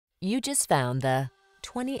You just found the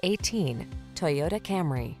 2018 Toyota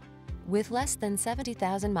Camry. With less than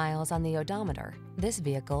 70,000 miles on the odometer, this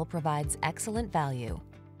vehicle provides excellent value.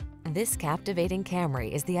 This captivating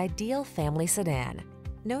Camry is the ideal family sedan.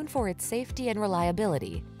 Known for its safety and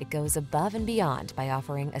reliability, it goes above and beyond by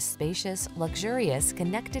offering a spacious, luxurious,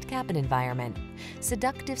 connected cabin environment,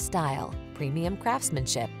 seductive style, premium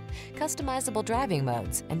craftsmanship, customizable driving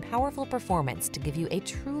modes, and powerful performance to give you a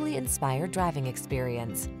truly inspired driving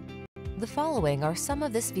experience. The following are some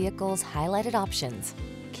of this vehicle's highlighted options: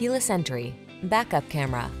 keyless entry, backup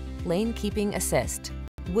camera, lane keeping assist,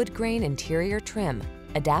 wood grain interior trim,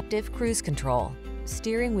 adaptive cruise control,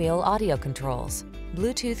 steering wheel audio controls,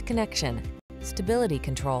 Bluetooth connection, stability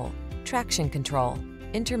control, traction control,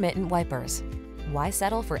 intermittent wipers. Why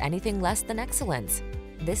settle for anything less than excellence?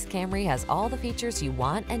 This Camry has all the features you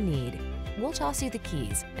want and need. We'll toss you the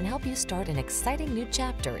keys and help you start an exciting new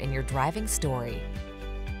chapter in your driving story.